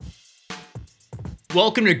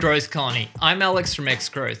Welcome to Growth Colony. I'm Alex from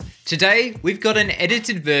Xgrowth. Today, we've got an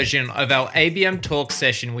edited version of our ABM talk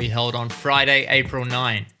session we held on Friday, April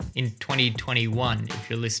 9 in 2021, if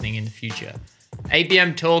you're listening in the future.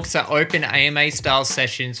 ABM talks are open AMA-style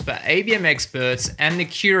sessions for ABM experts and the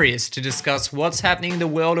curious to discuss what's happening in the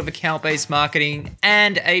world of account-based marketing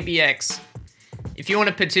and ABX. If you want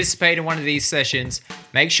to participate in one of these sessions,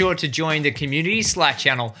 make sure to join the community Slack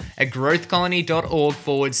channel at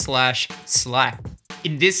growthcolony.org/Slack.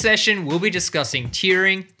 In this session, we'll be discussing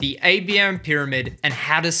tiering, the ABM pyramid, and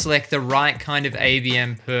how to select the right kind of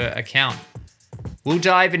ABM per account. We'll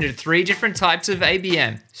dive into 3 different types of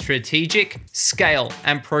ABM: strategic, scale,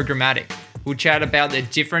 and programmatic. We'll chat about the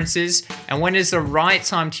differences and when is the right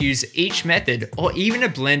time to use each method or even a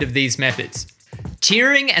blend of these methods.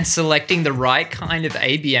 Tiering and selecting the right kind of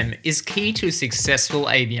ABM is key to a successful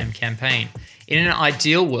ABM campaign. In an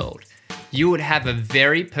ideal world, you would have a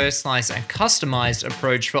very personalized and customized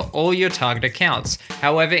approach for all your target accounts.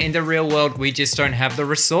 However, in the real world, we just don't have the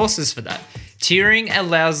resources for that. Tiering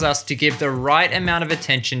allows us to give the right amount of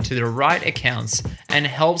attention to the right accounts and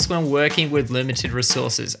helps when working with limited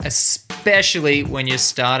resources, especially when you're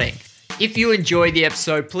starting. If you enjoyed the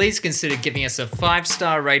episode, please consider giving us a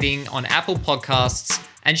 5-star rating on Apple Podcasts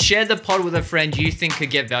and share the pod with a friend you think could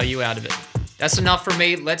get value out of it. That's enough from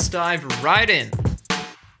me. Let's dive right in.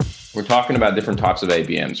 We're talking about different types of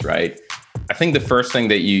ABMs, right? I think the first thing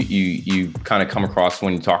that you kind of come across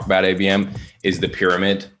when you talk about ABM is the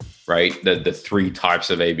pyramid, right? The 3 types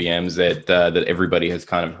of ABMs that everybody has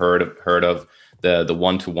kind of heard of the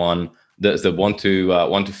one-to-one, the one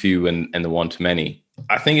to few, and the one to many.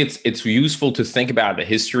 I think it's useful to think about the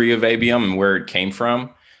history of ABM and where it came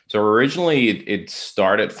from. So originally it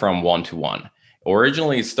started from one-to-one.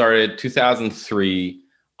 Originally it started 2003.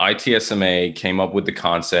 ITSMA came up with the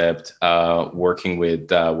concept, working with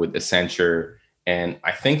Accenture and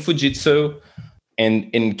I think Fujitsu,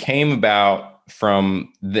 and came about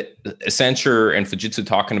from the Accenture and Fujitsu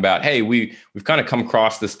talking about, hey, we've kind of come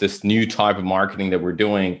across this new type of marketing that we're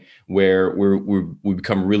doing where we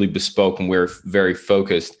become really bespoke and we're very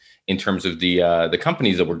focused in terms of the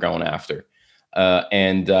companies that we're going after,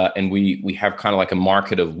 and we have kind of like a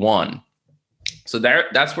market of one. So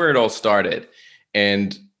that's where it all started,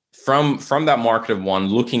 and from that market of one,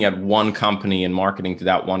 looking at one company and marketing to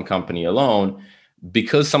that one company alone.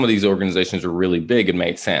 Because some of these organizations are really big, it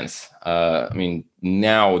made sense.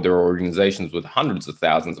 Now there are organizations with hundreds of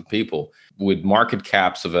thousands of people with market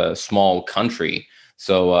caps of a small country.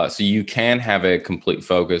 So you can have a complete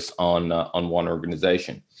focus on one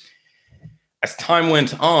organization. As time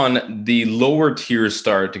went on, the lower tiers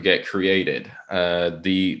started to get created.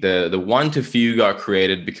 The one to few got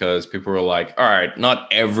created because people were like, all right, not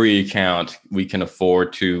every account we can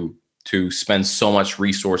afford to spend so much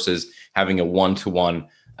resources having a one-to-one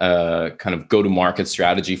kind of go-to-market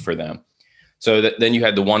strategy for them. So then you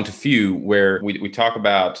had the one to few, where we talk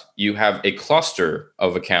about you have a cluster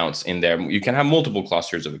of accounts in there. You can have multiple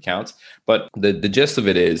clusters of accounts, but the gist of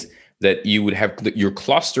it is that you would have your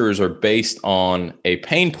clusters are based on a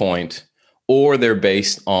pain point or they're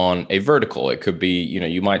based on a vertical. It could be,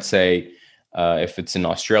 you might say, if it's in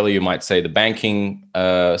Australia, you might say the banking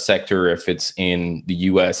sector. If it's in the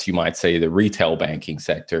US, you might say the retail banking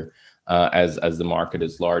sector. As the market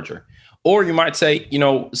is larger. Or you might say,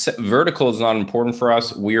 vertical is not important for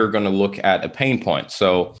us. We are going to look at a pain point.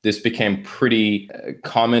 So this became pretty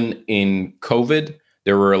common in COVID.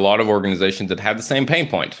 There were a lot of organizations that had the same pain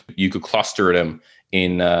point. You could cluster them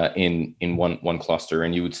in one cluster,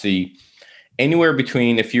 and you would see anywhere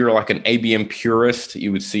between, if you're like an ABM purist,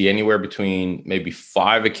 you would see anywhere between maybe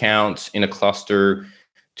 5 accounts in a cluster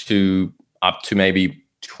to up to maybe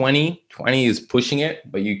 20 is pushing it,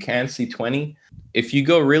 but you can see 20. If you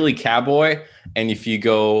go really cowboy, and if you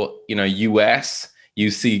go, US,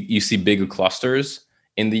 you see bigger clusters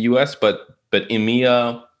in the US, but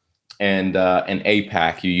EMEA and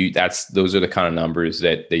APAC, those are the kind of numbers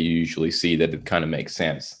that you usually see, that it kind of makes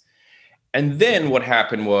sense. And then what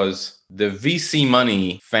happened was the VC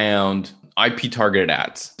money found IP targeted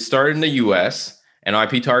ads. It started in the US. And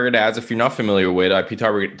IP targeted ads, if you're not familiar with IP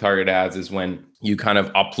targeted ads, is when you kind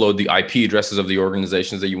of upload the IP addresses of the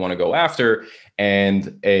organizations that you want to go after,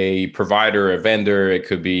 and a provider, a vendor, it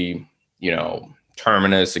could be,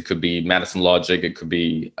 Terminus, it could be Madison Logic, it could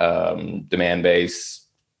be Demandbase,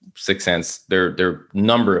 6sense. There are a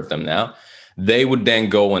number of them now. They would then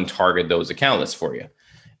go and target those account lists for you.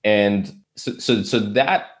 And so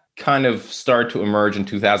that kind of started to emerge in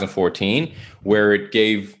 2014, where it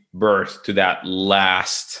gave birth to that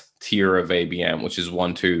last tier of ABM, which is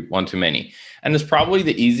one to many. And it's probably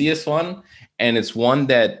the easiest one. and it's one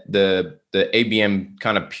that the ABM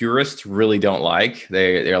kind of purists really don't like.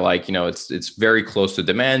 They're like, it's very close to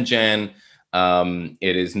demand gen.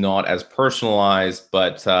 It is not as personalized,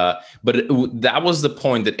 but that was the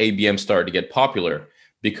point that ABM started to get popular,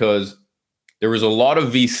 because there was a lot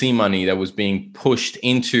of VC money that was being pushed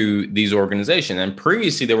into these organizations. And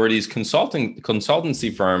previously, there were these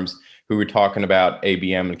consultancy firms who were talking about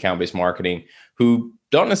ABM and account-based marketing, who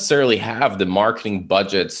don't necessarily have the marketing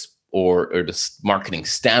budgets or the marketing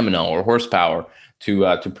stamina or horsepower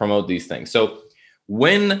to promote these things. So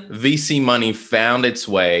when VC money found its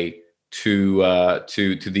way to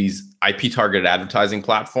these IP targeted advertising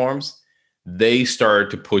platforms, they started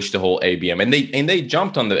to push the whole ABM, and they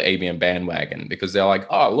jumped on the ABM bandwagon, because they're like,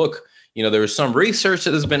 oh, look, there's some research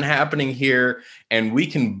that has been happening here, and we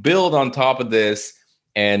can build on top of this.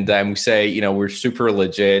 And we say, we're super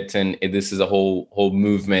legit, and this is a whole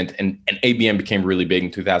movement. And ABM became really big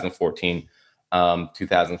in 2014,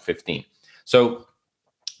 2015. So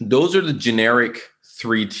those are the generic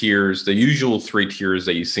three tiers, the usual three tiers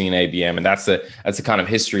that you see in ABM, and that's the kind of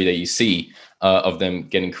history that you see of them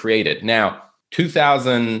getting created. Now,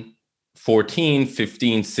 2014,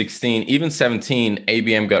 15, 16, even 17,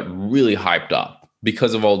 ABM got really hyped up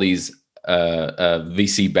because of all these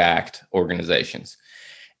VC-backed organizations.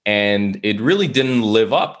 And it really didn't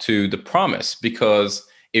live up to the promise, because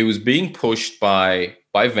it was being pushed by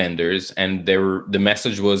vendors, and the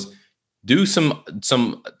message was, do some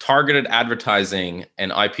targeted advertising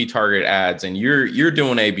and IP targeted ads, and you're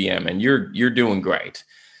doing ABM, and you're doing great.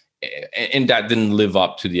 And that didn't live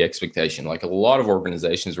up to the expectation. Like, a lot of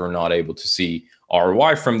organizations were not able to see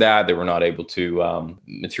ROI from that. They were not able to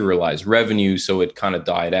materialize revenue, so it kind of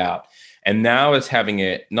died out. And now it's having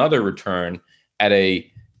another return at a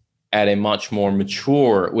much more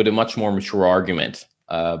mature argument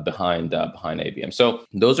behind ABM. So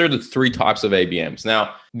those are the three types of ABMs.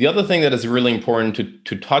 Now, the other thing that is really important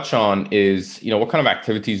to touch on is, what kind of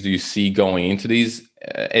activities do you see going into these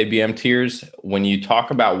ABM tiers? When you talk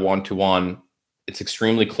about one-to-one, it's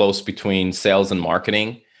extremely close between sales and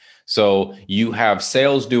marketing. So you have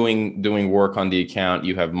sales doing work on the account,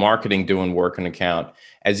 you have marketing doing work on account.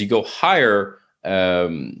 As you go higher,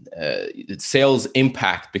 sales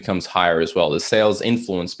impact becomes higher as well. The sales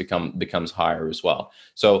influence becomes higher as well.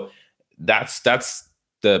 So that's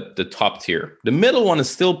the top tier. The middle one is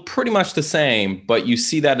still pretty much the same, but you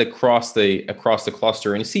see that across the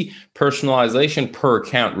cluster, and you see personalization per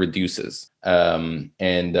account reduces, and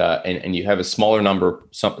you have a smaller number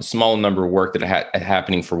of work that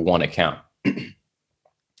happening for one account.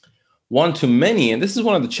 One to many, and this is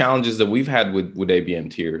one of the challenges that we've had with ABM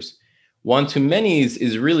tiers. One to many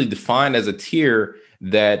is really defined as a tier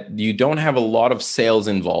that you don't have a lot of sales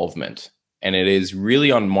involvement, and it is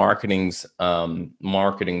really on marketing's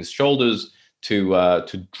shoulders to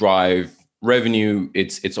drive revenue.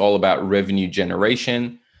 It's all about revenue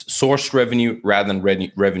generation, sourced revenue rather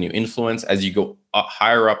than revenue influence. As you go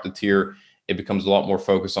higher up the tier, it becomes a lot more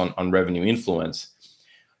focused on revenue influence.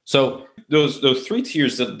 So those three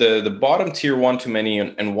tiers, the bottom tier, one to many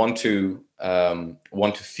and one to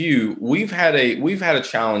few, we've had a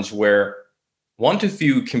challenge where one to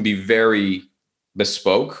few can be very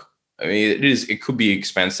bespoke. I mean, it could be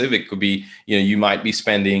expensive. It could be, you might be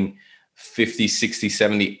spending $50,000,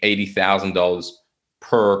 $60,000, $70,000, $80,000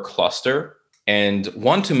 per cluster. And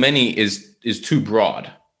one to many is too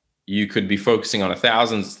broad. You could be focusing on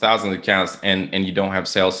thousands accounts, and you don't have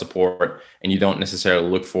sales support, and you don't necessarily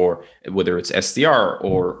look for whether it's SDR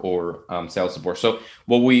or sales support. So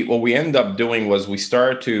what we ended up doing was we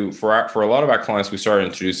started to, for a lot of our clients, we started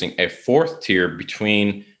introducing a fourth tier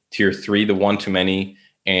between tier 3, the one to many,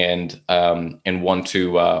 and one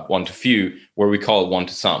to few, where we call it one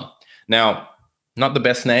to some. Now, not the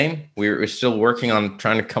best name. We're still working on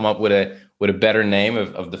trying to come up with a better name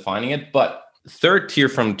of defining it. But third tier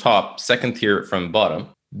from top, second tier from bottom,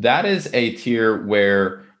 that is a tier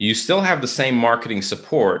where you still have the same marketing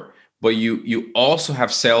support, but you also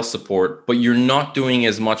have sales support, but you're not doing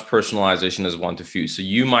as much personalization as one to few. So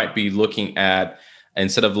you might be looking at,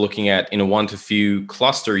 instead of looking at in a one to few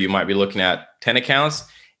cluster, you might be looking at 10 accounts.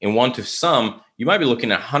 In one to some, you might be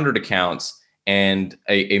looking at 100 accounts and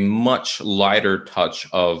a much lighter touch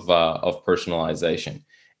of personalization,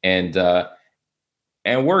 and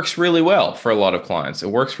works really well for a lot of clients. It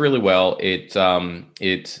works really well. It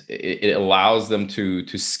allows them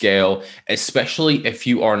to scale, especially if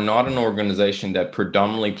you are not an organization that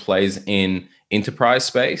predominantly plays in enterprise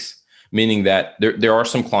space, meaning that there are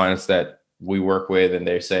some clients that we work with, and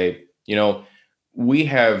they say, we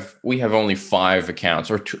have only 5 accounts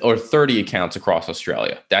or 30 accounts across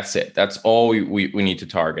Australia. That's it. That's all we need to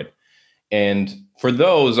target. And for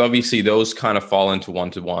those, obviously, those kind of fall into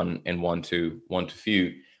one-to-one and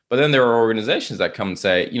one-to-few. But then there are organizations that come and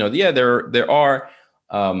say, yeah, there are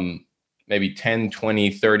maybe 10, 20,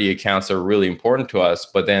 30 accounts that are really important to us,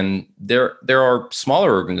 but then there are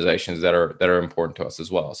smaller organizations that are important to us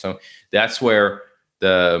as well. So that's where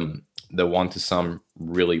the one to some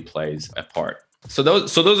really plays a part. So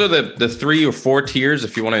those are the 3 or 4 tiers.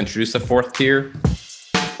 If you want to introduce a 4th tier.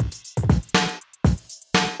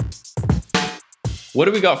 What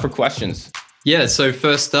do we got for questions? Yeah, so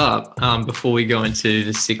first up, before we go into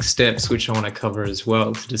the 6 steps, which I want to cover as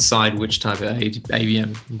well, to decide which type of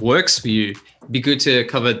ABM works for you, it'd be good to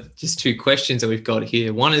cover just 2 questions that we've got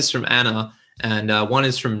here. One is from Anna, and one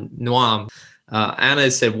is from Noam. Anna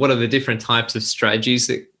said, what are the different types of strategies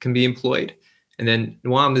that can be employed? And then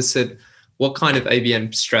Noam has said, what kind of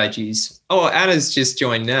ABM strategies? Oh, Anna's just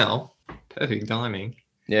joined now. Perfect timing.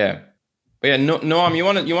 Yeah. But yeah, Noam, you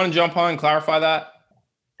want to jump on and clarify that?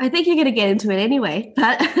 I think you're going to get into it anyway,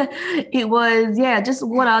 but it was, just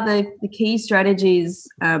what are the key strategies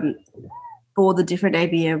for the different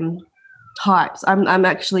ABM types? I'm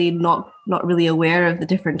actually not really aware of the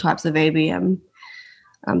different types of ABM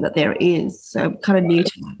that there is, so I'm kind of new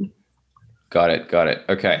to them. Got it.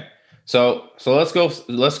 Okay, so let's go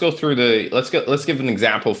through let's give an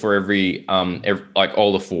example for every like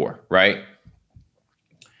all the 4, right?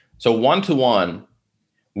 So one-to-one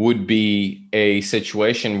would be a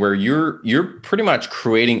situation where you're pretty much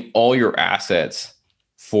creating all your assets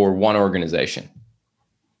for one organization,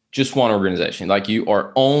 just one organization. Like you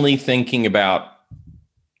are only thinking about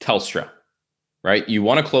Telstra, right? You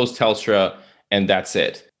want to close Telstra and that's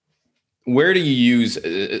it. Where do you use,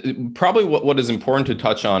 probably what is important to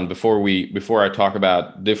touch on before I talk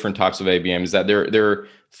about different types of ABM is that there are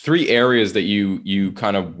 3 areas that you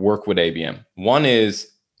kind of work with ABM. One is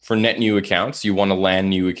for net new accounts. You want to land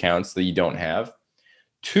new accounts that you don't have.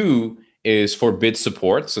 2 is for bid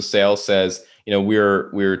support. So sales says,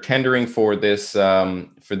 we're tendering for this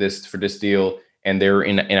deal, and they're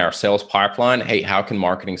in our sales pipeline. Hey, how can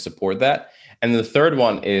marketing support that? And the 3rd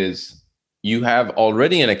one is you have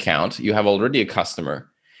already an account, you have already a customer,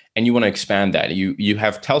 and you want to expand that. You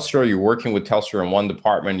have Telstra, you're working with Telstra in one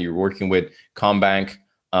department, you're working with CommBank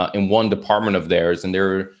in one department of theirs, and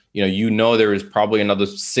there is probably another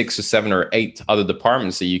 6 or 7 or 8 other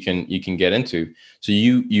departments that you can get into. So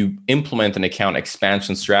you implement an account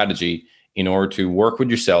expansion strategy in order to work with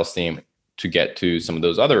your sales team to get to some of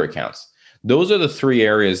those other accounts. Those are the 3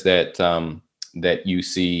 areas that you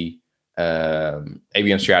see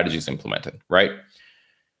ABM strategies implemented, right?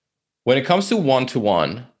 When it comes to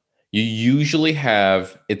one-to-one, you usually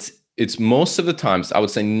have it's most of the times, I would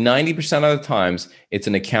say 90% of the times, it's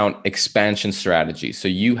an account expansion strategy. So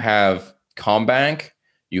you have CommBank,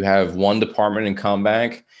 you have one department in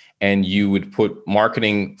CommBank, and you would put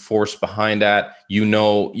marketing force behind that.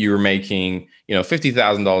 You're making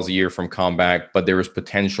 $50,000 a year from CommBank, but there is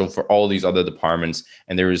potential for all these other departments,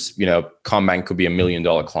 and there is CommBank could be $1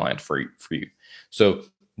 million client for you. So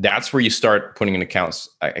that's where you start putting an account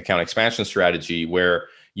expansion strategy where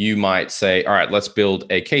you might say, all right, let's build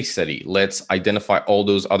a case study. Let's identify all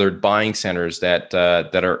those other buying centers that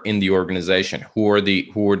are in the organization. Who are the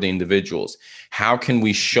individuals? How can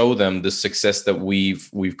we show them the success that we've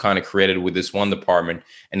kind of created with this one department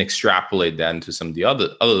and extrapolate that into some of the other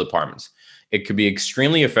departments? It could be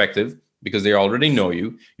extremely effective because they already know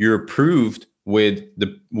you. You're approved with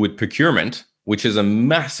procurement, which is a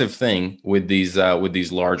massive thing with these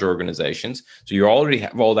large organizations. So you already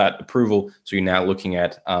have all that approval. So you're now looking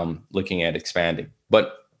at expanding.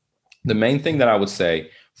 But the main thing that I would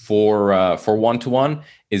say for one-to-one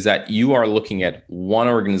is that you are looking at one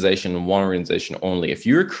organization and one organization only. If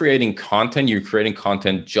you're creating content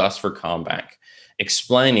just for CommBank,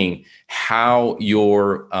 explaining how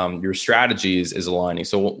your strategy is aligning.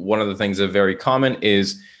 So one of the things that are very common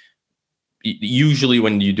is usually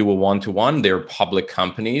when you do a one-to-one, they're public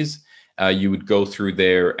companies. You would go through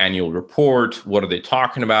their annual report. What are they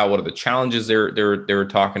talking about? What are the challenges they're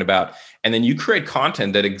talking about? And then you create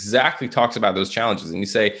content that exactly talks about those challenges. And you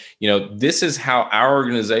say, this is how our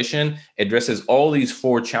organization addresses all these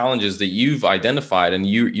 4 challenges that you've identified and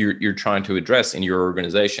you're trying to address in your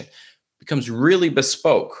organization. It becomes really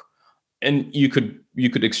bespoke. And you could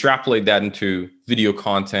extrapolate that into video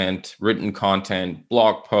content, written content,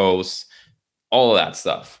 blog posts, all of that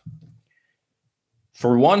stuff.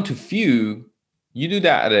 For one-to-few, you do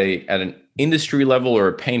that at an industry level or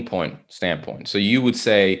a pain point standpoint. So you would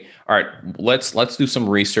say, all right, let's do some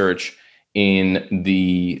research in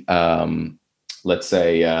the let's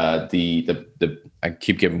say the I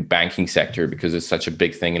keep giving banking sector because it's such a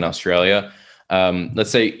big thing in Australia.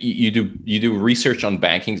 let's say you do research on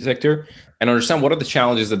banking sector and understand what are the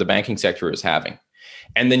challenges that the banking sector is having,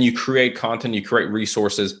 and then you create content, you create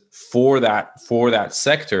resources for that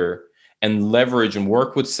sector, and leverage and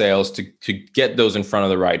work with sales to get those in front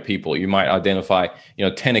of the right people. You might identify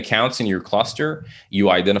 10 accounts in your cluster.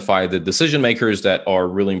 You identify the decision makers that are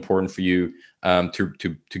really important for you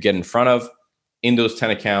to get in front of in those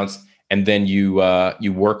 10 accounts. And then you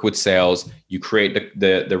work with sales. You create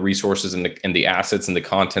the resources and the assets and the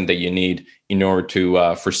content that you need in order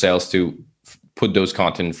to for sales to put those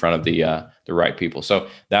content in front of the right people. So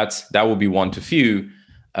that will be one to few.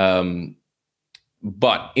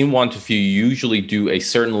 But in one to few, you usually do a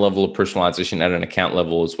certain level of personalization at an account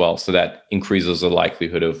level as well. So that increases the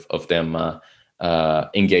likelihood of them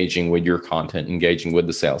engaging with your content, engaging with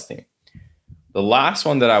the sales team. The last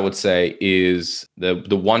one that I would say is the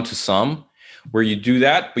one to some, where you do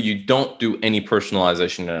that, but you don't do any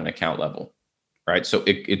personalization at an account level, right? So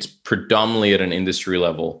it's predominantly at an industry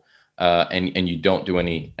level, and you don't do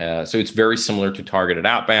any. So it's very similar to targeted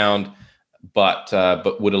outbound, but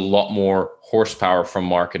with a lot more horsepower from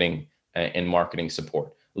marketing and marketing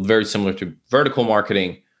support. Very similar to vertical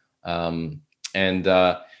marketing, and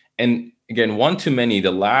again, one to many.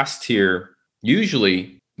 The last tier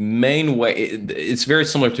usually main way it's very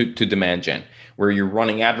similar to demand gen, where you're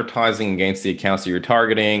running advertising against the accounts that you're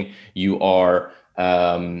targeting. You are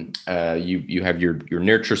you have your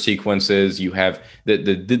nurture sequences. You have the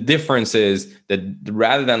difference is that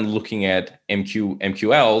rather than looking at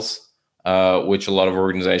MQLs, which a lot of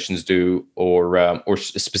organizations do, or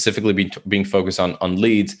specifically being focused on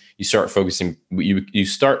leads, you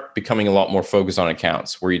start becoming a lot more focused on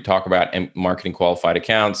accounts, where you talk about marketing qualified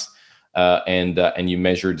accounts, and you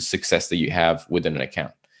measure the success that you have within an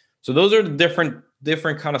account. So those are the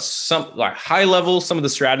different kind of some like high level, some of the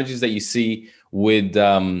strategies that you see with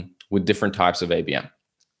different types of ABM.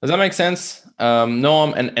 Does that make sense?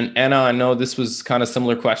 Noam and Anna, I know this was kind of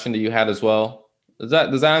similar question that you had as well. Does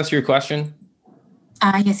that answer your question?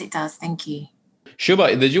 Yes, it does. Thank you.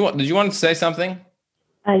 Shubha, did you want to say something?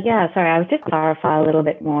 Yeah, sorry. I was just clarify a little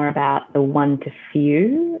bit more about the one to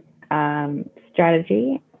few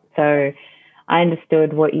strategy. So I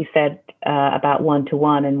understood what you said about one to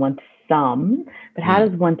one and one to some, but how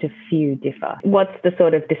does one to few differ? What's the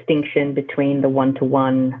sort of distinction between the one to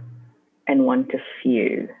one and one to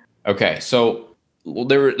few? Okay, so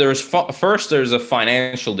there's a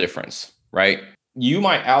financial difference, right? You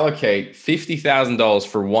might allocate $50,000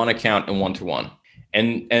 for one account in one to one,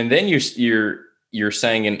 and then you're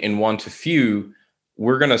saying in one to few,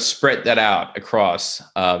 we're going to spread that out across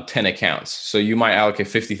 10 accounts. So you might allocate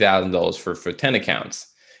 $50,000 for 10 accounts,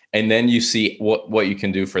 and then you see what you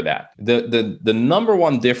can do for that. The number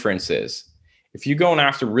one difference is if you're going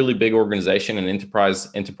after really big organization and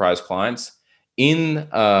enterprise clients in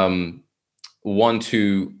one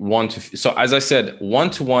to so as I said,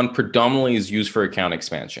 one to one predominantly is used for account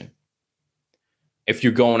expansion. If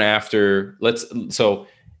you're going after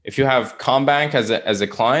if you have Combank as a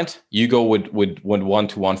client, you go with one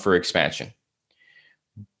to one for expansion.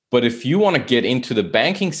 But if you want to get into the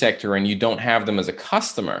banking sector and you don't have them as a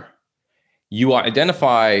customer, you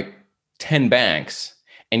identify 10 banks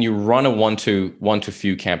and you run a one to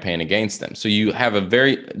few campaign against them. So you have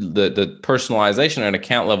the personalization at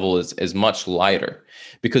account level is much lighter,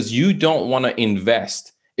 because you don't want to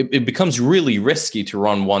invest. It becomes really risky to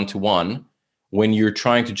run one to one when you're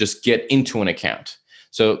trying to just get into an account.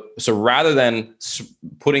 So rather than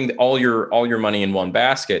putting all your money in one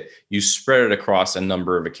basket, you spread it across a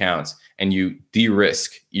number of accounts and you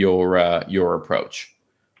de-risk your approach,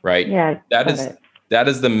 right? Yeah, that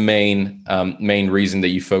is the main reason that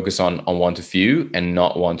you focus on one to few and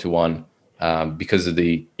not one to one, because of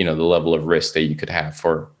the the level of risk that you could have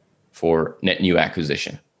for net new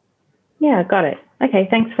acquisition. Yeah, got it. Okay,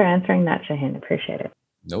 thanks for answering that, Shaheen. Appreciate it.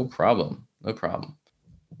 No problem.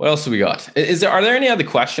 What else do we got? Are there any other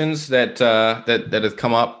questions that have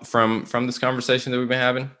come up from this conversation that we've been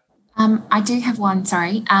having? I do have one.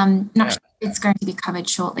 Sorry, not sure if it's going to be covered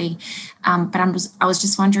shortly, but I was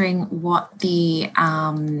just wondering what the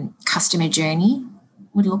customer journey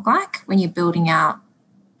would look like when you're building out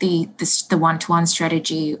the one-to-one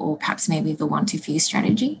strategy, or perhaps maybe the one-to-few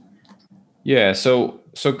strategy. Yeah. So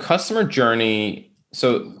customer journey.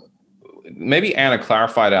 So maybe Anna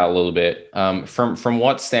clarify that a little bit, from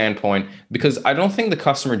what standpoint, because I don't think the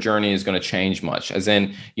customer journey is going to change much, as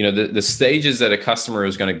in, the stages that a customer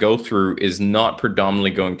is going to go through is not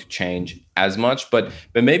predominantly going to change as much, but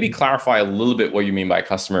maybe clarify a little bit what you mean by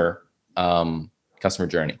customer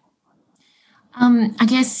journey. I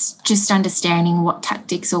guess just understanding what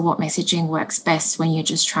tactics or what messaging works best when you're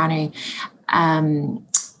just trying to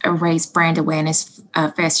raise brand awareness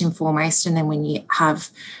first and foremost, and then when you have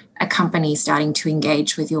a company starting to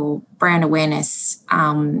engage with your brand awareness,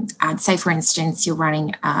 say for instance you're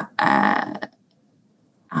running an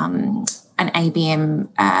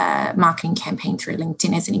ABM marketing campaign through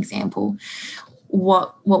LinkedIn as an example,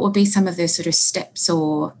 what would be some of the sort of steps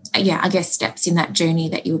steps in that journey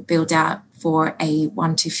that you would build out for a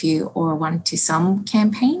one to few or a one to some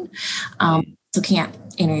campaign? Looking at,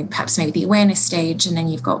 perhaps maybe the awareness stage, and then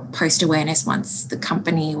you've got post awareness once the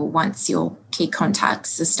company or once your key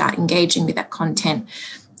contacts start engaging with that content.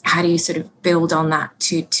 How do you sort of build on that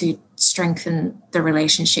to strengthen the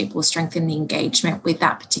relationship or strengthen the engagement with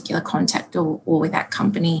that particular contact or with that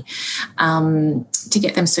company, to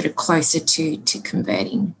get them sort of closer to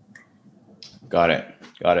converting? Got it.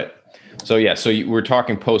 So we're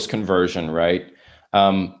talking post conversion, right?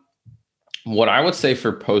 What I would say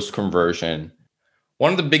for post conversion,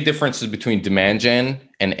 one of the big differences between demand gen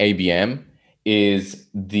and ABM is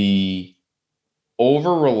the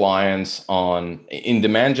over reliance on. In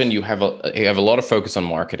demand gen, you have a lot of focus on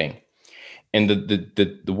marketing, and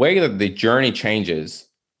the way that the journey changes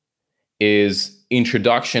is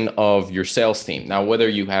introduction of your sales team. Now, whether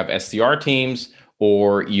you have SDR teams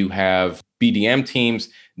or you have BDM teams,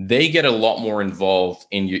 they get a lot more involved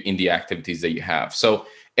in the activities that you have. So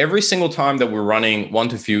every single time that we're running one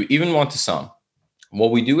to few, even one to some,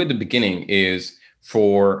 what we do at the beginning is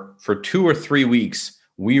for 2 or 3 weeks,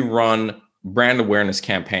 we run brand awareness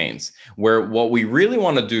campaigns where what we really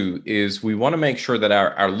want to do is we want to make sure that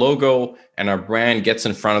our logo and our brand gets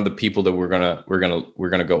in front of the people that we're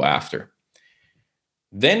gonna go after.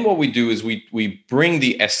 Then what we do is we bring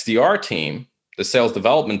the SDR team, the sales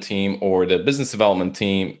development team, or the business development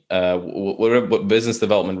team, what business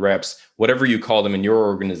development reps, whatever you call them in your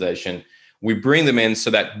organization, we bring them in so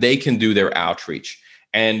that they can do their outreach.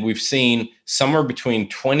 And we've seen somewhere between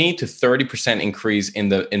 20 to 30% increase in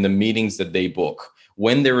the meetings that they book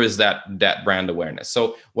when there is that brand awareness.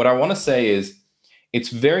 So what I want to say is it's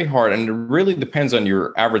very hard, and it really depends on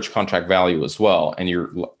your average contract value as well, and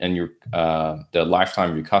the lifetime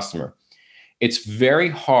of your customer. It's very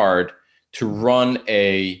hard to run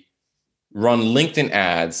LinkedIn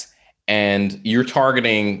ads, and you're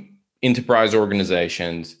targeting enterprise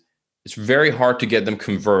organizations. It's very hard to get them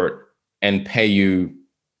convert and pay you,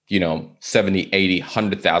 $70,000, $80,000,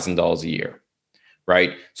 $100,000 a year,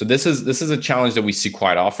 right? So this is a challenge that we see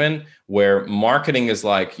quite often, where marketing is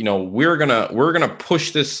like, we're gonna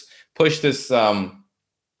push this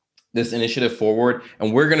initiative forward,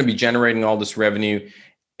 and we're gonna be generating all this revenue.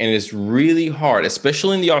 And it's really hard,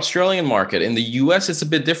 especially in the Australian market. In the US, it's a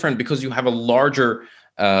bit different because you have a larger,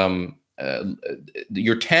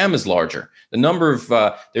 your TAM is larger. The number of,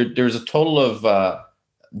 there's a total of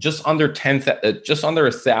just under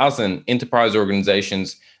 1,000 enterprise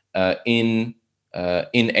organizations in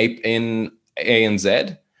ANZ,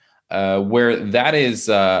 where that is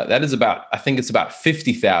about, I think it's about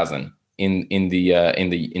 50,000 in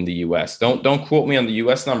the US. Don't quote me on the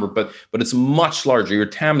US number, but it's much larger. Your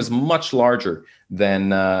TAM is much larger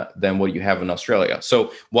than what you have in Australia.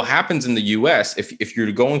 So what happens in the US, if you're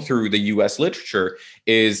going through the US literature,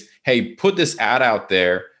 is, hey, put this ad out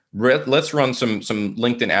there. Let's run some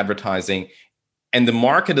LinkedIn advertising, and the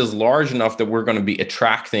market is large enough that we're going to be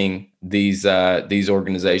attracting these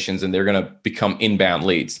organizations, and they're going to become inbound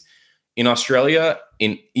leads. In Australia,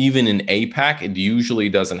 even in APAC, it usually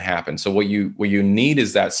doesn't happen. So what you need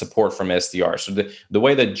is that support from SDR. So the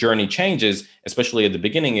way that journey changes, especially at the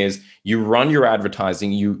beginning, is you run your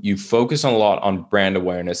advertising, you focus a lot on brand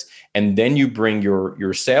awareness, and then you bring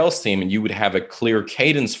your sales team, and you would have a clear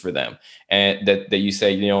cadence for them, and that you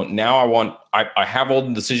say, now I have all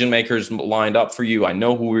the decision makers lined up for you. I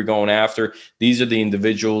know who we're going after. These are the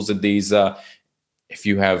individuals that these. If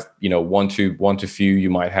you have one to few, you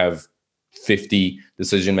might have 50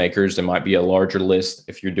 decision makers. There might be a larger list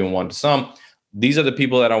if you're doing one to some. These are the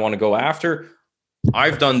people that I want to go after.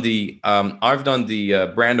 I've done the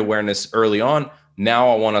brand awareness early on. Now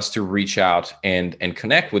I want us to reach out and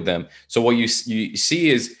connect with them. So what you see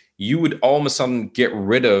is you would all of a sudden get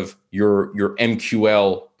rid of your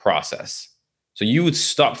MQL process. So you would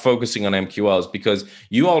stop focusing on MQLs because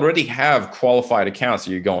you already have qualified accounts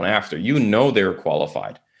that you're going after. They're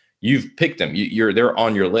qualified. You've picked them. They're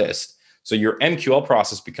on your list. So your MQL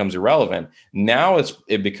process becomes irrelevant. Now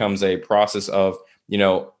it becomes a process of,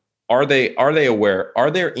 are they aware?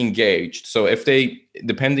 Are they engaged? So if they,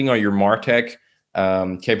 depending on your MarTech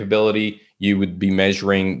capability, you would be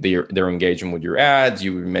measuring their engagement with your ads.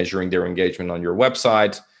 You would be measuring their engagement on your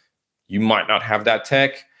website. You might not have that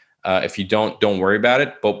tech. If you don't worry about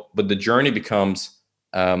it. But the journey becomes,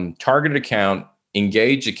 targeted account,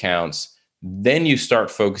 engaged accounts, then you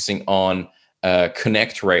start focusing on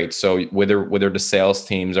connect rate. So whether the sales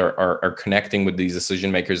teams are connecting with these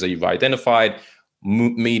decision makers that you've identified,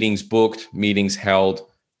 meetings booked, meetings held,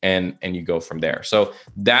 and you go from there. So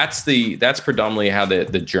that's predominantly how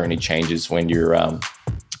the journey changes when you're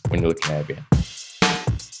looking at ABM.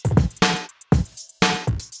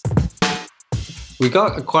 We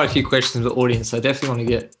got quite a few questions from the audience. I definitely want to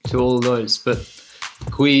get to all of those, but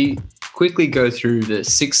can we quickly go through the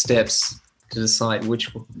 6 steps to decide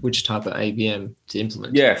which type of ABM to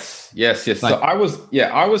implement? Yes. So I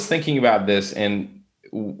was thinking about this, and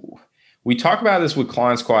we talk about this with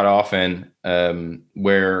clients quite often,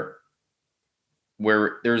 where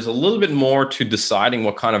there's a little bit more to deciding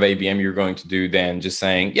what kind of ABM you're going to do than just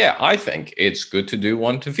saying, yeah, I think it's good to do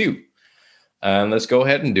one to few. And let's go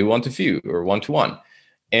ahead and do one to few or one to one.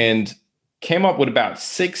 And came up with about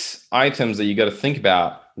 6 items that you got to think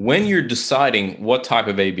about when you're deciding what type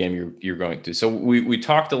of ABM you're going to. So we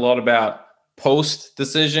talked a lot about post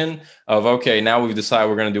decision of, okay, now we've decided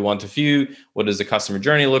we're going to do one to few. What does the customer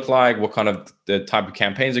journey look like? What kind of the type of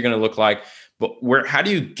campaigns are going to look like? But how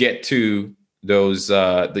do you get to those,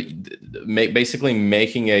 basically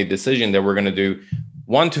making a decision that we're going to do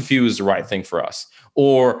one to few is the right thing for us,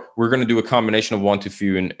 or we're going to do a combination of one to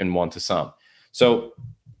few and one to some. So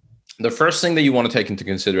the first thing that you want to take into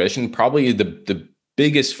consideration, probably the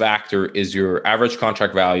biggest factor, is your average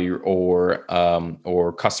contract value or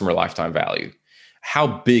customer lifetime value. How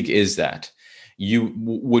big is that? You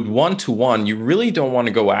with one-to-one, you really don't want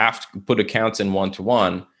to go after put accounts in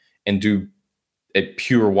one-to-one and do a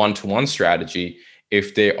pure one-to-one strategy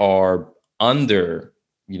if they are under,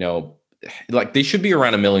 like they should be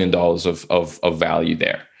around $1 million of value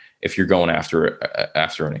there if you're going after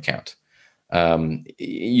an account.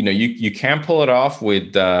 You can pull it off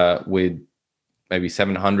with maybe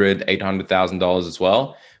 $700,000, $800,000 as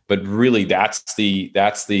well, but really that's the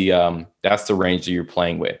range that you're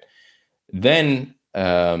playing with. Then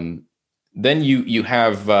you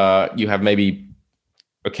have maybe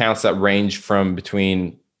accounts that range from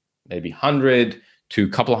between maybe 100 to a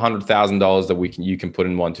couple of $100,000 that you can put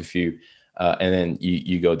in one to few, and then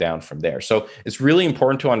you go down from there. So it's really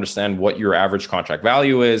important to understand what your average contract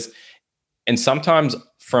value is. And sometimes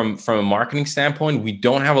from a marketing standpoint, we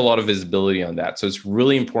don't have a lot of visibility on that. So it's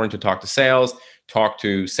really important to talk to sales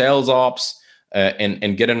ops,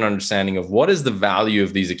 and get an understanding of what is the value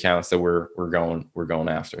of these accounts that we're going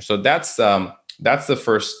after. So that's the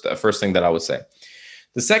first thing that I would say.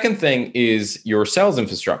 The second thing is your sales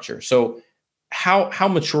infrastructure. So how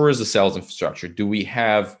mature is the sales infrastructure? Do we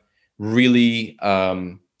have really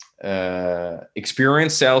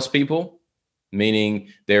experienced salespeople? Meaning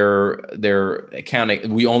they're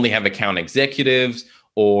we only have account executives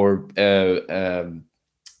or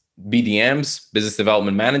BDMs, business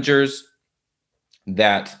development managers,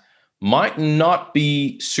 that might not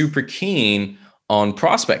be super keen on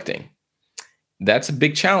prospecting. That's a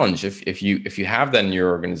big challenge. If you have that in your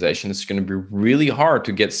organization, it's going to be really hard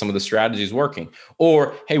to get some of the strategies working.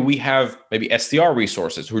 Or, hey, we have maybe SDR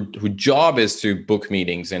resources whose job is to book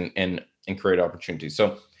meetings and create opportunities.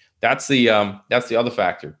 So that's the other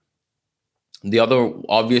factor. The other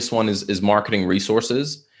obvious one is marketing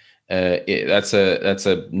resources. That's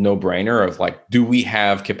a no-brainer of like, do we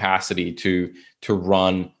have capacity to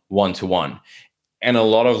run one-to-one? And a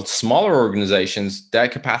lot of smaller organizations,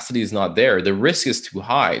 that capacity is not there. The risk is too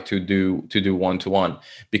high to do one-to-one,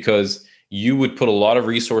 because you would put a lot of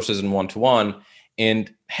resources in one-to-one,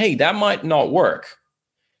 and hey, that might not work.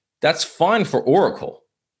 That's fine for Oracle.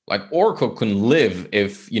 Like Oracle can live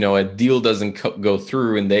if a deal doesn't go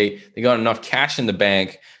through and they got enough cash in the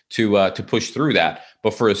bank to push through that.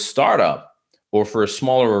 But for a startup or for a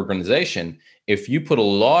smaller organization, if you put a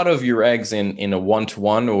lot of your eggs in a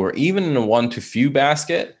one-to-one or even in a one-to-few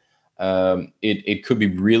basket, it could be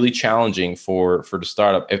really challenging for the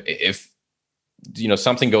startup if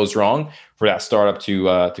something goes wrong for that startup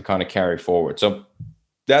to kind of carry forward. So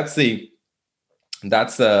that's the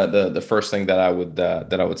first thing that I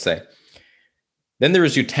would say. Then there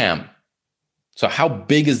is your TAM. So how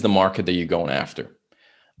big is the market that you're going after?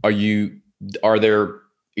 Are you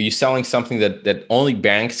selling something that only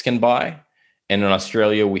banks can buy? And in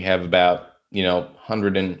Australia, we have about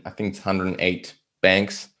 108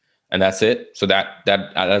 banks, and that's it. So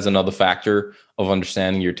that is another factor of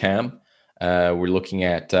understanding your TAM. We're looking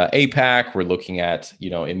at APAC. We're looking at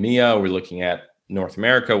EMEA. We're looking at North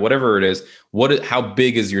America, whatever it is. How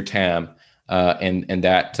big is your TAM? And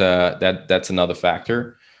that's another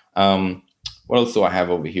factor. What else do I have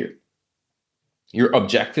over here? Your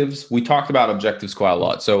objectives. We talked about objectives quite a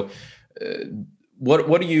lot. So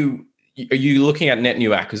what are you looking at net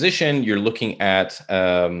new acquisition? You're looking at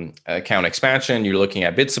account expansion. You're looking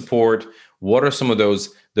at bid support. What are some of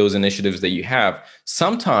those initiatives that you have?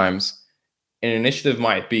 Sometimes an initiative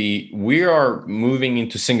might be, we are moving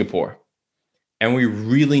into Singapore and we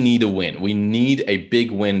really need a win. We need a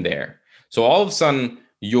big win there. So all of a sudden,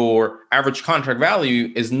 your average contract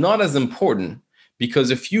value is not as important,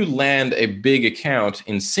 because if you land a big account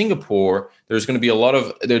in Singapore, there's going to be a lot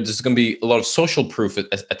of social proof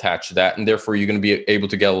attached to that, and therefore you're going to be able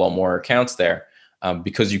to get a lot more accounts there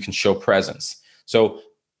because you can show presence. So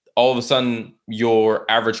all of a sudden, your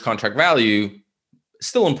average contract value is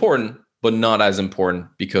still important, but not as important,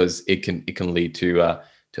 because it can lead to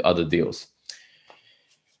other deals.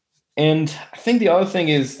 And I think the other thing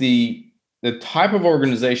is the type of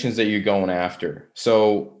organizations that you're going after.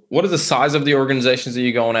 So what is the size of the organizations that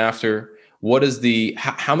you're going after? What is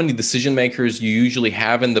how many decision makers you usually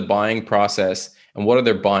have in the buying process, and what are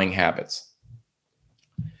their buying habits?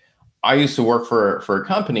 I used to work for a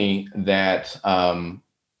company that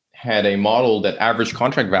had a model that average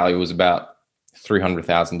contract value was about $300,000,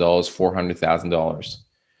 $400,000.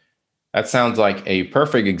 That sounds like a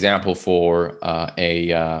perfect example for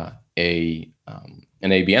an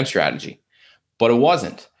ABM strategy, but it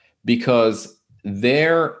wasn't, because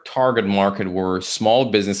their target market were small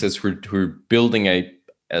businesses who were building a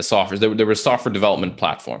software. They were a software development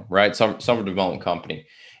platform, right? Software development company.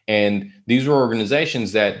 And these were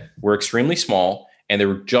organizations that were extremely small, and they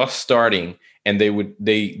were just starting, and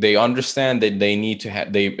they understand that they need to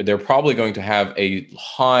have, they're probably going to have a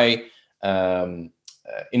high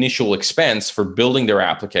initial expense for building their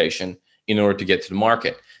application in order to get to the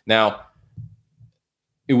market. Now,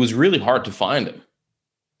 it was really hard to find them.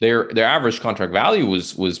 Their average contract value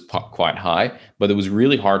was quite high, but it was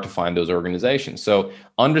really hard to find those organizations. So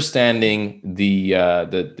understanding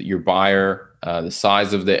your buyer, the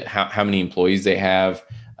size of how many employees they have,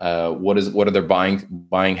 what are their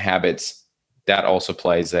buying habits, that also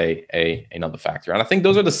plays another factor. And I think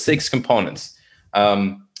those are the 6 components: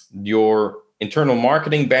 your internal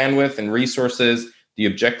marketing bandwidth and resources, the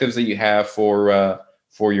objectives that you have for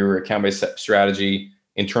your account-based strategy,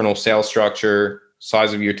 internal sales structure,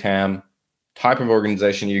 size of your TAM, type of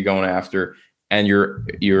organization you're going after, and your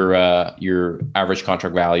average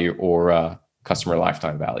contract value or customer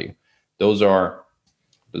lifetime value. Those are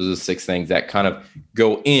the 6 things that kind of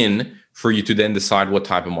go in for you to then decide what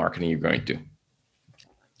type of marketing you're going to do.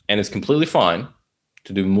 And it's completely fine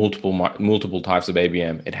to do multiple types of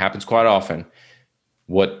ABM. It happens quite often.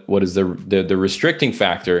 What is the restricting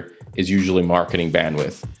factor is usually marketing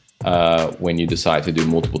bandwidth when you decide to do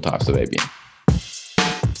multiple types of ABM.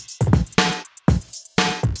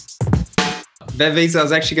 Visa, I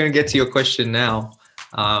was actually going to get to your question now,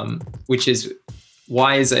 which is,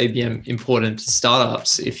 why is ABM important to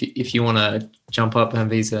startups? If you want to jump up,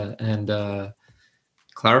 Visa, and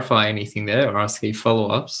clarify anything there or ask any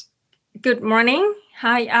follow-ups. Good morning.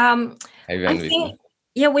 Hi. Hey, I think,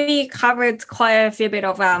 we covered quite a fair bit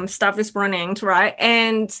of stuff this morning, right?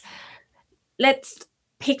 And let's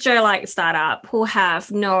picture like a startup who have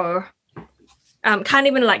no can't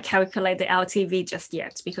even like calculate the LTV just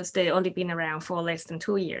yet, because they've only been around for less than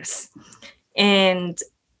 2 years,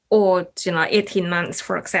 or 18 months,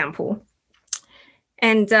 for example.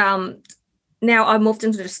 And now I moved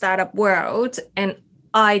into the startup world, and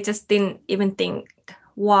I just didn't even think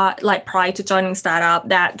prior to joining startup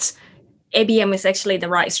that ABM is actually the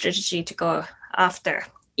right strategy to go after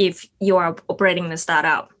if you are operating in a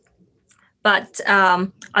startup. But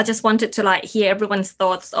I just wanted to hear everyone's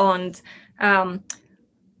thoughts on how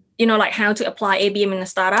to apply ABM in a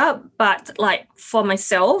startup. But for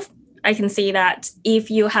myself, I can see that if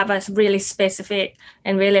you have a really specific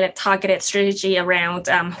and really targeted strategy around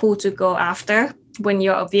who to go after when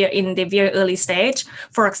you're in the very early stage.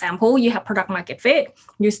 For example, you have product market fit,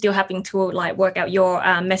 you're still having to work out your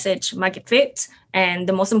message market fit. And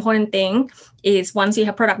the most important thing is, once you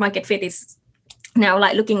have product market fit, is now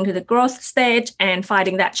looking into the growth stage and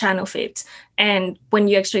finding that channel fit. And when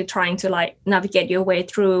you're actually trying to navigate your way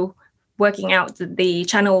through working out the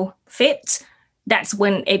channel fit, that's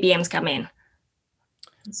when ABMs come in.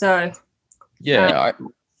 So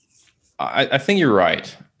I think you're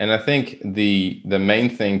right. And I think the main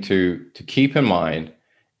thing to keep in mind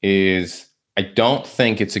is, I don't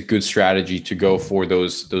think it's a good strategy to go for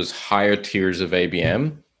those higher tiers of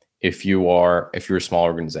ABM if you're a small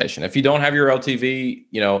organization. If you don't have your LTV,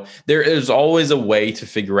 there is always a way to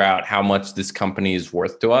figure out how much this company is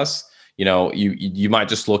worth to us. You might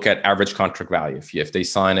just look at average contract value. If they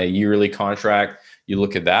sign a yearly contract, you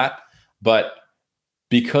look at that. But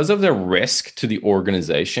because of the risk to the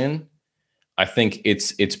organization, I think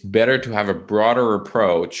it's better to have a broader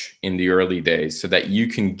approach in the early days so that you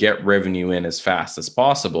can get revenue in as fast as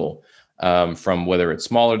possible, from whether it's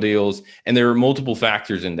smaller deals. And there are multiple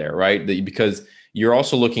factors in there, right? Because you're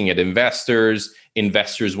also looking at investors.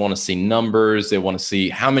 Investors want to see numbers. They want to see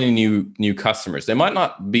how many new customers. They might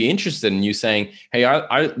not be interested in you saying,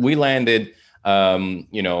 "Hey, we landed,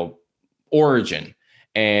 Origin,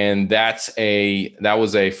 and that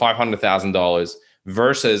was a $500,000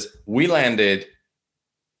 versus we landed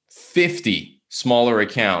 50 smaller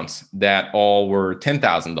accounts that all were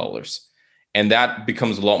 $10,000." And that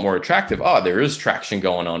becomes a lot more attractive. Oh, there is traction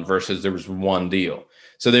going on versus there was one deal.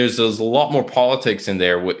 So there's a lot more politics in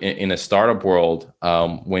there in a startup world,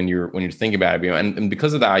 when you're thinking about it. And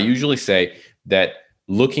because of that, I usually say that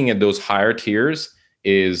looking at those higher tiers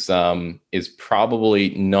is probably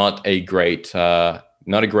not a great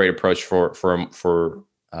approach for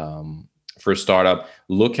a startup.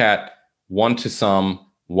 Look at one to some,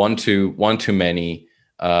 one to many.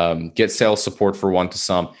 Get sales support for one to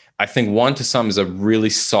some. I think one to some is a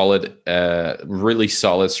really solid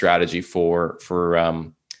strategy for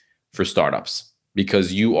startups,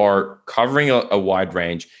 because you are covering a wide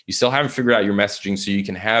range. You still haven't figured out your messaging, so you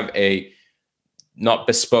can have a not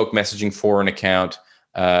bespoke messaging for an account,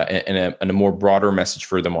 and a more broader message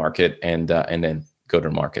for the market, and then go to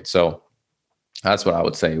the market. So that's what I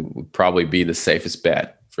would say would probably be the safest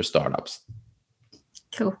bet for startups.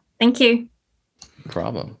 Cool. Thank you. No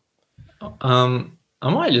problem. I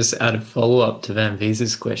might just add a follow-up to Van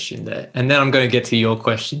Viese's question there, and then I'm going to get to your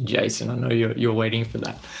question, Jason. I know you're waiting for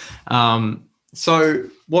that. So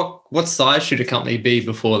what size should a company be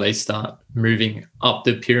before they start moving up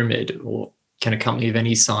the pyramid, or can a company of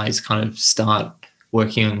any size kind of start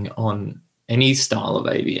working on any style of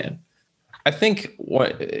ABM? I think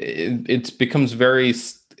it becomes very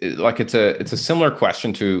like it's a similar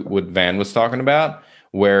question to what Van was talking about,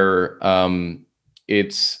 where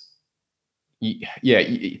if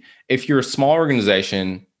you're a small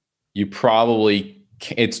organization,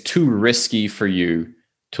 it's too risky for you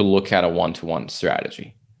to look at a one-to-one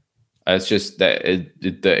strategy. It's just that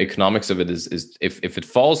the economics of it is if it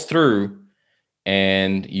falls through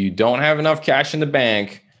and you don't have enough cash in the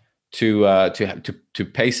bank to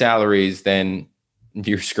pay salaries, then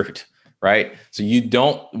you're screwed, right? So you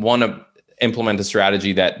don't want to implement a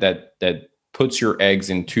strategy that puts your eggs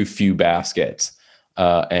in too few baskets,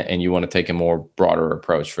 and you want to take a more broader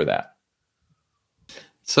approach for that.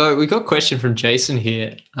 So we got a question from Jason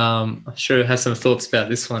here. I'm sure he has some thoughts about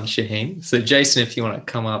this one, Shaheen. So Jason, if you want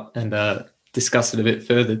to come up and discuss it a bit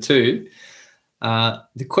further too.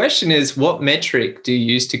 The question is, what metric do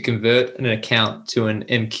you use to convert an account to an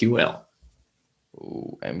MQL?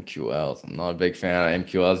 Ooh, MQLs. I'm not a big fan of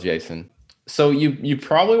MQLs, Jason. So you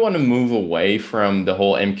probably want to move away from the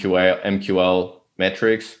whole MQL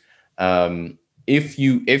metrics. If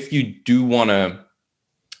you do want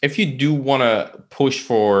to push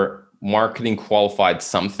for marketing qualified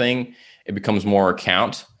something, it becomes more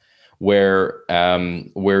account, where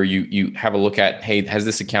you have a look at, hey, has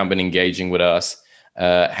this account been engaging with us?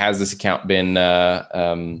 Has this account been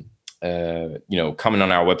coming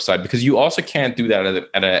on our website? Because you also can't do that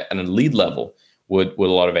at a lead level with a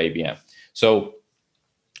lot of ABM. So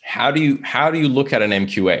how do you look at an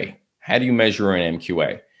MQA? How do you measure an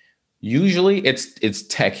MQA? Usually it's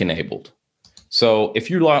tech enabled. So if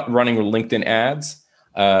you're running LinkedIn ads,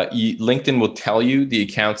 LinkedIn will tell you the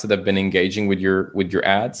accounts that have been engaging with your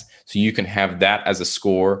ads. So you can have that as a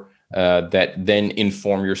score that then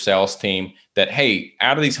inform your sales team that, hey,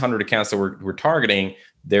 out of these 100 accounts that we're targeting,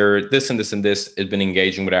 they're this and this and this has been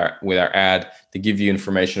engaging with our ad. To give you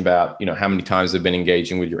information about how many times they've been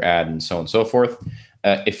engaging with your ad and so on and so forth.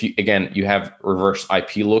 If you have reverse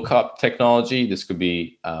IP lookup technology, this could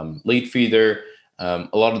be Leadfeeder. A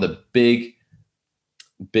lot of the big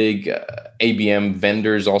ABM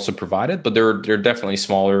vendors also provide it, but they're definitely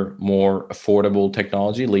smaller, more affordable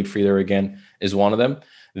technology. Leadfeeder again is one of them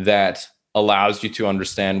that allows you to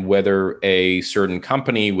understand whether a certain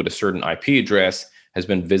company with a certain IP address has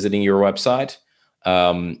been visiting your website,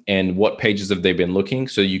 and what pages have they been looking.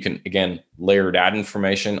 So you can again layer that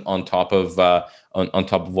information on top of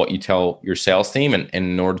what you tell your sales team, and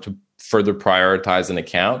in order to further prioritize an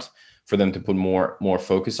account for them to put more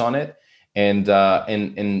focus on it. And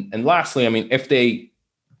lastly, I mean, if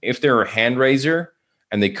they're a hand raiser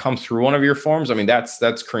and they come through one of your forms, I mean,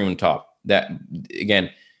 that's cream on top. That again,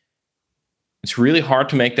 it's really hard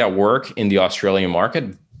to make that work in the Australian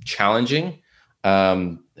market. Challenging,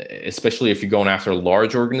 especially if you're going after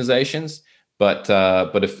large organizations. But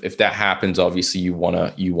if that happens, obviously you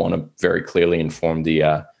wanna very clearly inform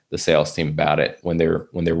the the sales team about it when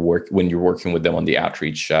you're working with them on the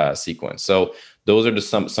outreach sequence. So those are just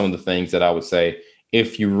some of the things that I would say.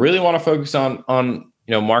 If you really want to focus on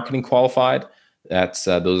marketing qualified, those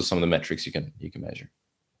are some of the metrics you can measure.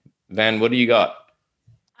 Van, what do you got?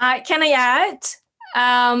 Can I add?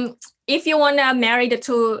 If you want to marry the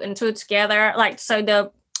two together, like so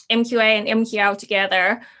the MQA and MQL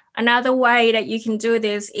together, another way that you can do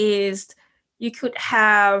this is you could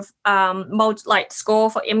have score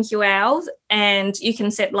for MQLs, and you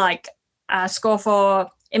can set like a score for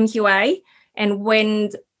MQA. And when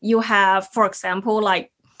you have, for example,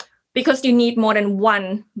 like because you need more than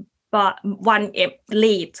one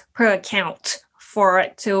lead per account for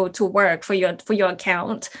it to work for your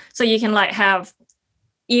account, so you can like have,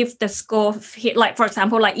 if the score hit, like for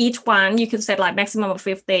example, like each one you could set like maximum of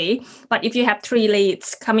 50, but if you have 3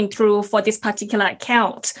 leads coming through for this particular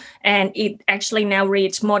account and it actually now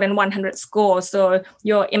reached more than 100 scores, so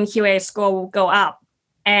your MQA score will go up,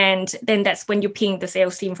 and then that's when you ping the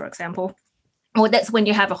sales team, for example, or that's when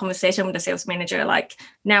you have a conversation with the sales manager, like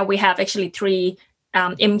now we have actually 3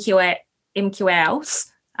 MQLs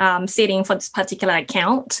sitting for this particular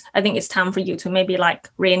account. I think it's time for you to maybe like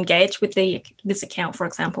re-engage with this account, for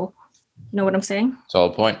example. You know what I'm saying?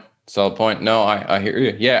 Solid point. No, I hear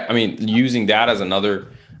you. Yeah, I mean, using that as another,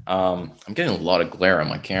 I'm getting a lot of glare on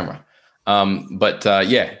my camera.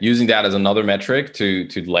 Using that as another metric to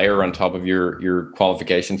layer on top of your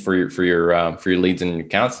qualification for your leads and your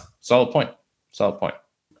accounts. Solid point.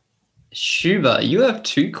 Shubha, you have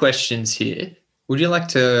 2 questions here. Would you like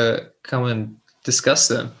to come and discuss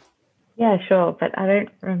them? Yeah, sure, but I don't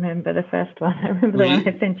remember the first one. I remember the one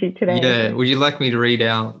I sent you today. Yeah, would you like me to read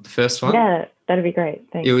out the first one? Yeah, that'd be great.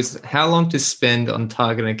 Thanks. It was how long to spend on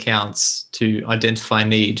target accounts to identify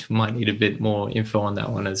need. Might need a bit more info on that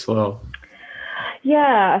one as well.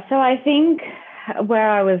 Yeah, so I think where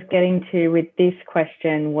I was getting to with this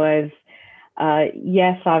question was, say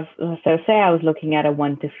I was looking at a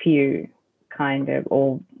one to few kind of,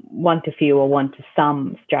 or one to few or one to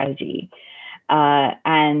some strategy.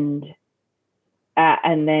 And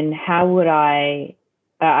then how would I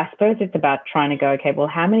suppose it's about trying to go, okay, well,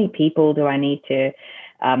 how many people do I need to,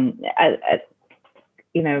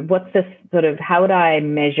 what's this sort of, how would I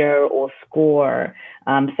measure or score,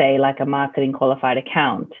 say like a marketing qualified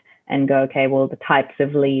account, and go, okay, well, the types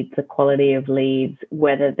of leads, the quality of leads,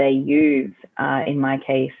 whether they use, in my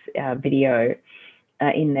case, video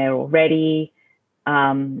in there already.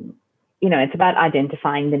 It's about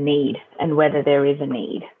identifying the need and whether there is a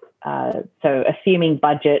need. So assuming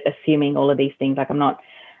budget, assuming all of these things, like I'm not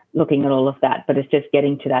looking at all of that, but it's just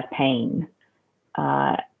getting to that pain.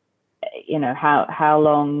 How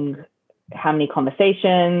long, how many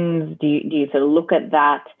conversations do you sort of look at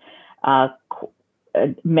that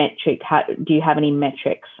metric? Do you have any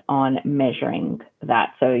metrics on measuring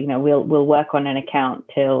that? So, we'll work on an account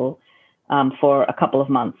till for a couple of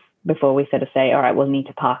months before we sort of say, all right, we'll need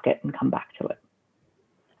to park it and come back to it.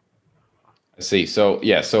 I see. So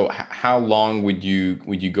how long would you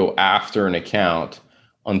go after an account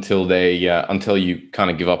until you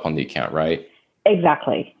kind of give up on the account, right?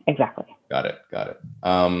 Exactly. Got it.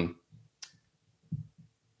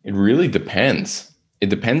 It really depends. It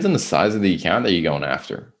depends on the size of the account that you're going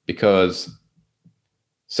after, because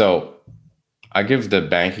I give the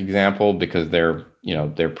bank example because they're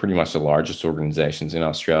pretty much the largest organizations in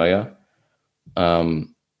Australia.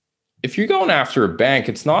 If you're going after a bank,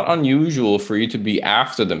 it's not unusual for you to be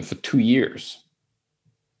after them for 2 years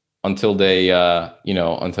until they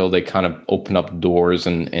kind of open up doors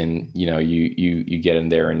and you get in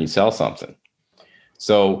there and you sell something.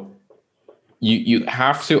 So you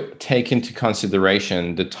have to take into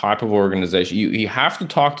consideration the type of organization. You have to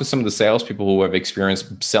talk to some of the salespeople who have experience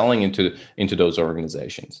selling into those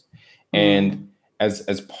organizations. And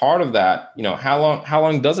as part of that, how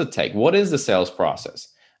long does it take? What is the sales process?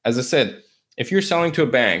 As I said, if you're selling to a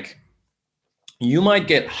bank, you might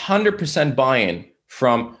get 100% buy-in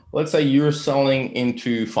from, let's say you're selling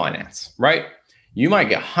into finance, right? You might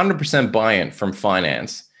get 100% buy-in from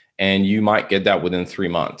finance, and you might get that within 3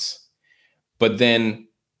 months. But then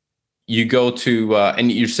you go to,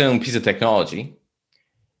 and you're selling a piece of technology,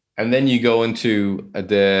 and then you go into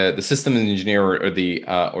the system engineer or the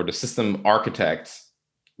system architect,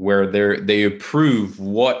 where they approve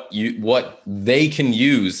what they can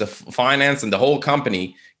use, the finance and the whole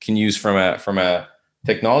company can use from a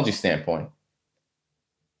technology standpoint.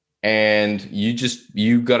 And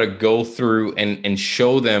you got to go through and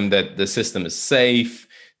show them that the system is safe,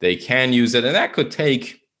 they can use it, and that could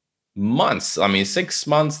take months. I mean, 6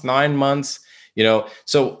 months, 9 months.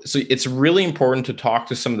 So it's really important to talk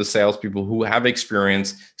to some of the salespeople who have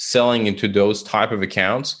experience selling into those type of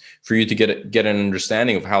accounts for you to get an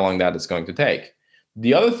understanding of how long that is going to take.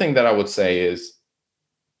 The other thing that I would say is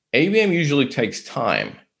ABM usually takes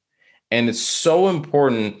time, and it's so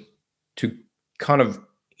important to kind of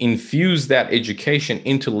infuse that education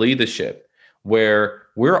into leadership, where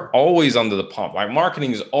we're always under the pump. Like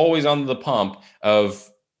marketing is always under the pump of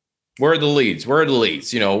where are the leads? Where are the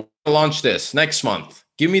leads? Launch this next month.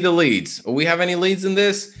 Give me the leads. Do we have any leads in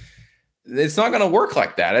this? It's not going to work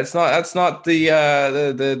like that. That's not the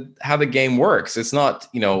how the game works. It's not,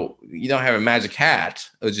 you don't have a magic hat.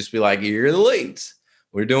 It'll just be like, here are the leads.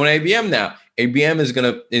 We're doing ABM now. ABM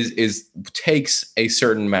takes a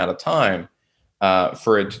certain amount of time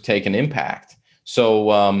for it to take an impact.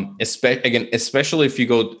 So especially if you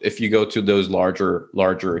go to those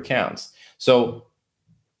larger accounts. So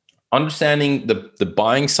understanding the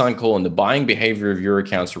buying cycle and the buying behavior of your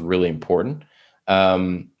accounts are really important.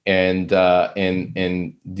 And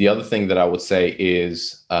the other thing that I would say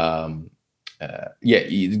is,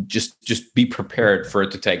 you just be prepared for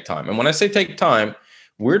it to take time. And when I say take time,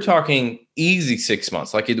 we're talking easy 6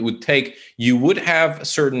 months. Like you would have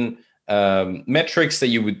certain metrics that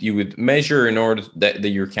you would measure in order that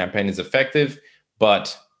your campaign is effective,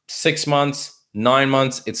 but 6 months, 9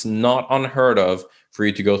 months, it's not unheard of for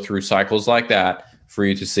you to go through cycles like that, for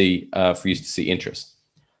you to see interest.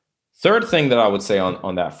 Third thing that I would say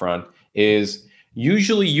on that front is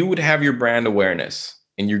usually you would have your brand awareness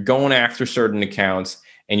and you're going after certain accounts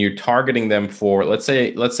and you're targeting them for, let's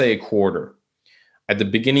say a quarter. At the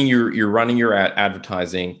beginning, you're running your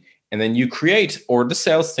advertising, and then you create, or the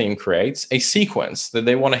sales team creates, a sequence that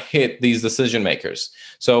they want to hit these decision makers.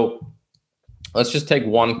 So let's just take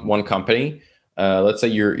one company. Let's say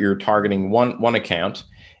you're targeting one account.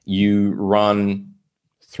 You run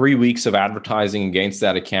 3 weeks of advertising against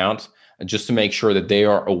that account just to make sure that they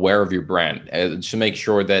are aware of your brand, to make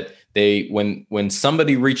sure that when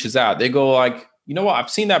somebody reaches out, they go like, you know what, I've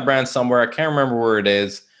seen that brand somewhere. I can't remember where it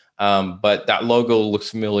is, but that logo looks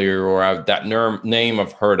familiar, or that name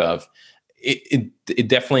I've heard of. It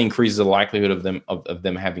definitely increases the likelihood of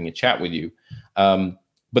them having a chat with you. But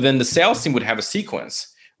then the sales team would have a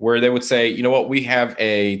sequence where they would say, you know what, we have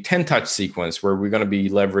a 10-touch sequence where we're going to be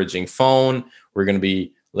leveraging phone, we're going to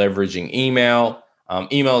be leveraging email.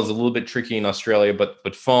 Email is a little bit tricky in Australia,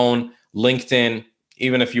 but phone, LinkedIn,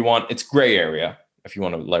 even if you want, it's gray area if you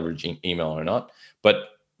want to leverage email or not, but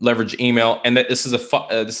leverage email. And that this is a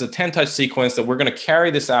 10-touch sequence that we're going to carry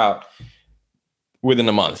this out within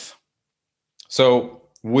a month. So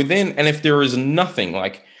and if there is nothing,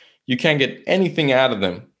 like you can't get anything out of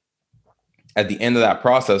them at the end of that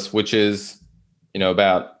process, which is,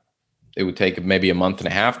 it would take maybe a month and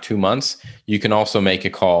a half, 2 months. You can also make a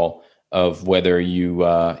call of whether you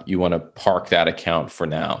want to park that account for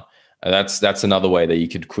now. That's another way that you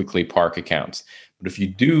could quickly park accounts. But if you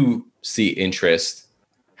do see interest,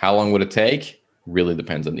 how long would it take? Really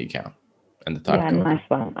depends on the account and the type. Yeah, nice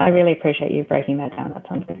one. I really appreciate you breaking that down. That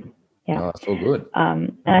sounds good. Yeah, that's so good.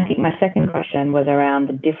 And I think my second question was around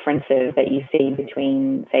the differences that you see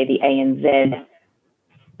between, say, the ANZ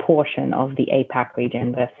portion of the APAC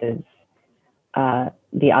region versus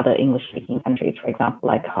the other English-speaking countries, for example,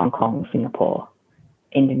 like Hong Kong, Singapore,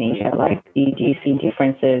 Indonesia. Like, do you see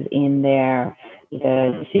differences in their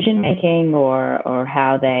either decision-making or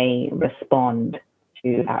how they respond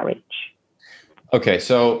to outreach? Okay,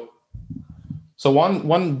 so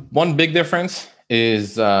one big difference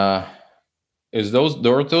is those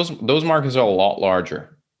markets are a lot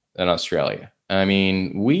larger than Australia. I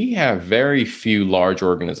mean, we have very few large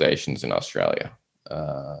organizations in Australia.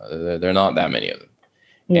 There are not that many of them.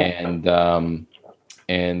 Yeah.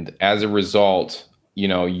 And as a result,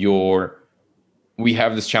 we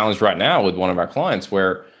have this challenge right now with one of our clients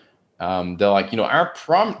where they're like, our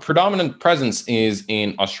predominant presence is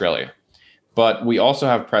in Australia, but we also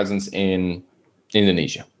have presence in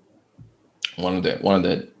Indonesia, one of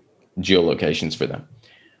the geolocations for them.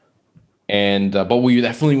 And but we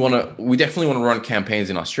definitely want to run campaigns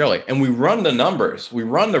in Australia, and we run the numbers, we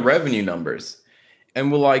run the revenue numbers. And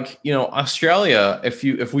we're like, Australia,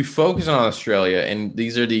 if we focus on Australia, and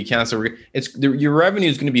these are the accounts that your revenue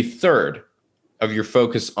is going to be third of your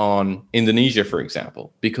focus on Indonesia, for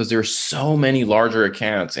example, because there are so many larger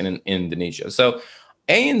accounts in Indonesia. So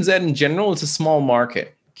ANZ in general, it's a small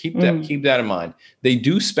market. Keep that in mind. They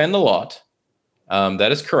do spend a lot.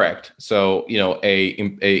 That is correct. So,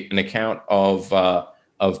 an account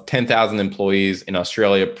of 10,000 employees in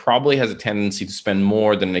Australia probably has a tendency to spend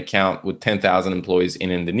more than an account with 10,000 employees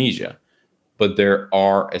in Indonesia, but there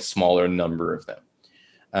are a smaller number of them.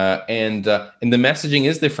 And the messaging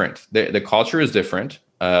is different. The culture is different.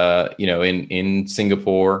 In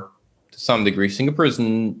Singapore, to some degree, Singapore is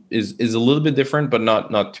a little bit different, but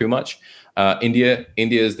not too much. India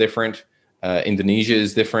is different. Indonesia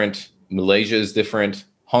is different. Malaysia is different.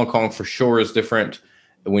 Hong Kong for sure is different.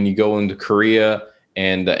 When you go into Korea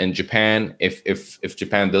and Japan, if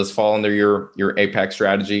Japan does fall under your APAC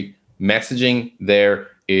strategy, messaging there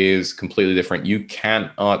is completely different. You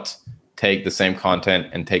cannot take the same content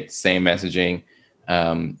and take the same messaging,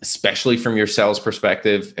 especially from your sales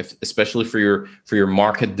perspective, especially for your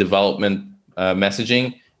market development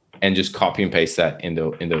messaging, and just copy and paste that in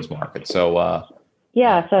those markets. So so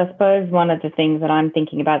I suppose one of the things that I'm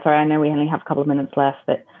thinking about, sorry, I know we only have a couple of minutes left,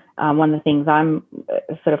 but one of the things I'm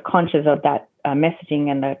sort of conscious of that messaging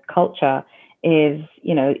and the culture is,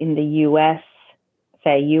 in the US,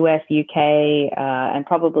 say US, UK, and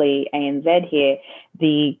probably ANZ here,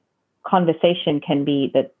 the conversation can be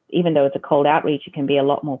that even though it's a cold outreach, it can be a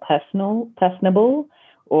lot more personable,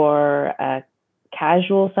 or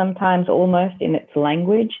casual sometimes, almost in its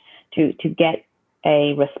language to get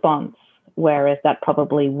a response, whereas that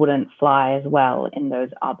probably wouldn't fly as well in those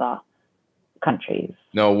other countries.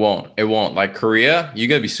 No, it won't. Like Korea, you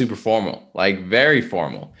gotta be super formal, like very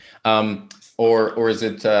formal. Or is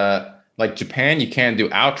it like Japan? You can't do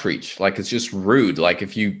outreach. Like it's just rude. Like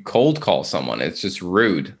if you cold call someone, it's just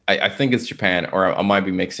rude. I think it's Japan, or I might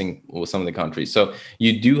be mixing with some of the countries. So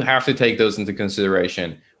you do have to take those into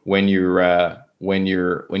consideration when you're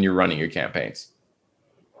running your campaigns.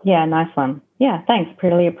 Yeah, nice one. Yeah, thanks.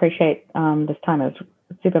 Really appreciate this time. It was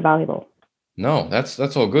super valuable. No, that's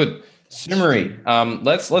all good. Summary.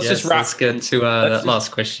 Let's get to that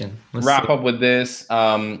last question. Wrap up with this.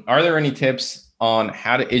 Are there any tips on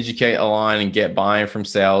how to educate, align, and get buy-in from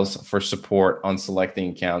sales for support on selecting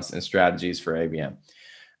accounts and strategies for ABM?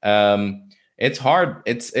 It's hard.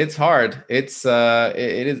 It's hard. It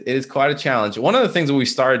is quite a challenge. One of the things that we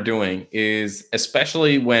started doing is,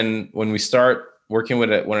 especially when we start working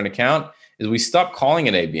with an account, is we stop calling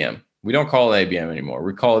it ABM. We don't call it ABM anymore.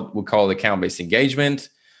 We call it account-based engagement,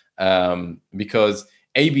 because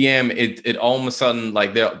ABM, it all of a sudden,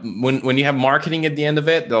 like when you have marketing at the end of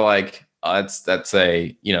it, they're like, that's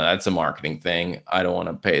a marketing thing. I don't want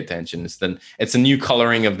to pay attention. It's a new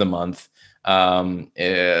coloring of the month.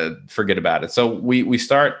 Forget about it. So we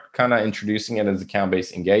start kind of introducing it as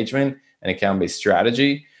account-based engagement and account-based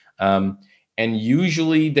strategy. And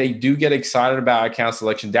usually they do get excited about account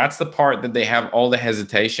selection. That's the part that they have all the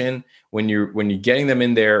hesitation when you're getting them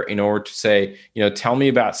in there in order to say, tell me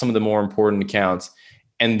about some of the more important accounts.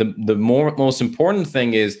 And the most important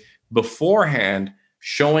thing is beforehand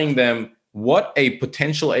showing them what a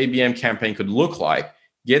potential ABM campaign could look like,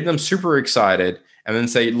 get them super excited, and then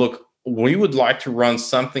say, look, we would like to run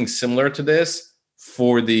something similar to this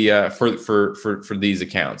for the for these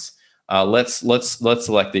accounts. Let's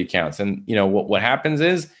select the accounts. And what happens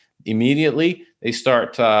is immediately they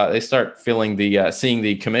start feeling seeing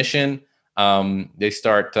the commission. They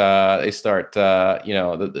start that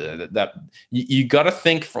you got to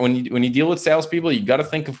think when you deal with salespeople, you got to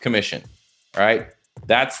think of commission, right?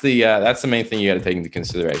 That's the main thing you got to take into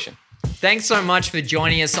consideration. Thanks so much for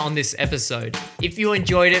joining us on this episode. If you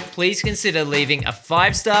enjoyed it, please consider leaving a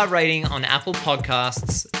 5-star rating on Apple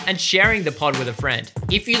Podcasts and sharing the pod with a friend.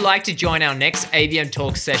 If you'd like to join our next ABM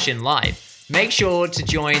Talk session live, make sure to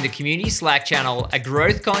join the community Slack channel at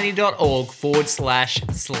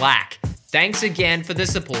growthcolony.org/Slack. Thanks again for the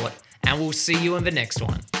support, and we'll see you in the next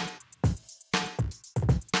one.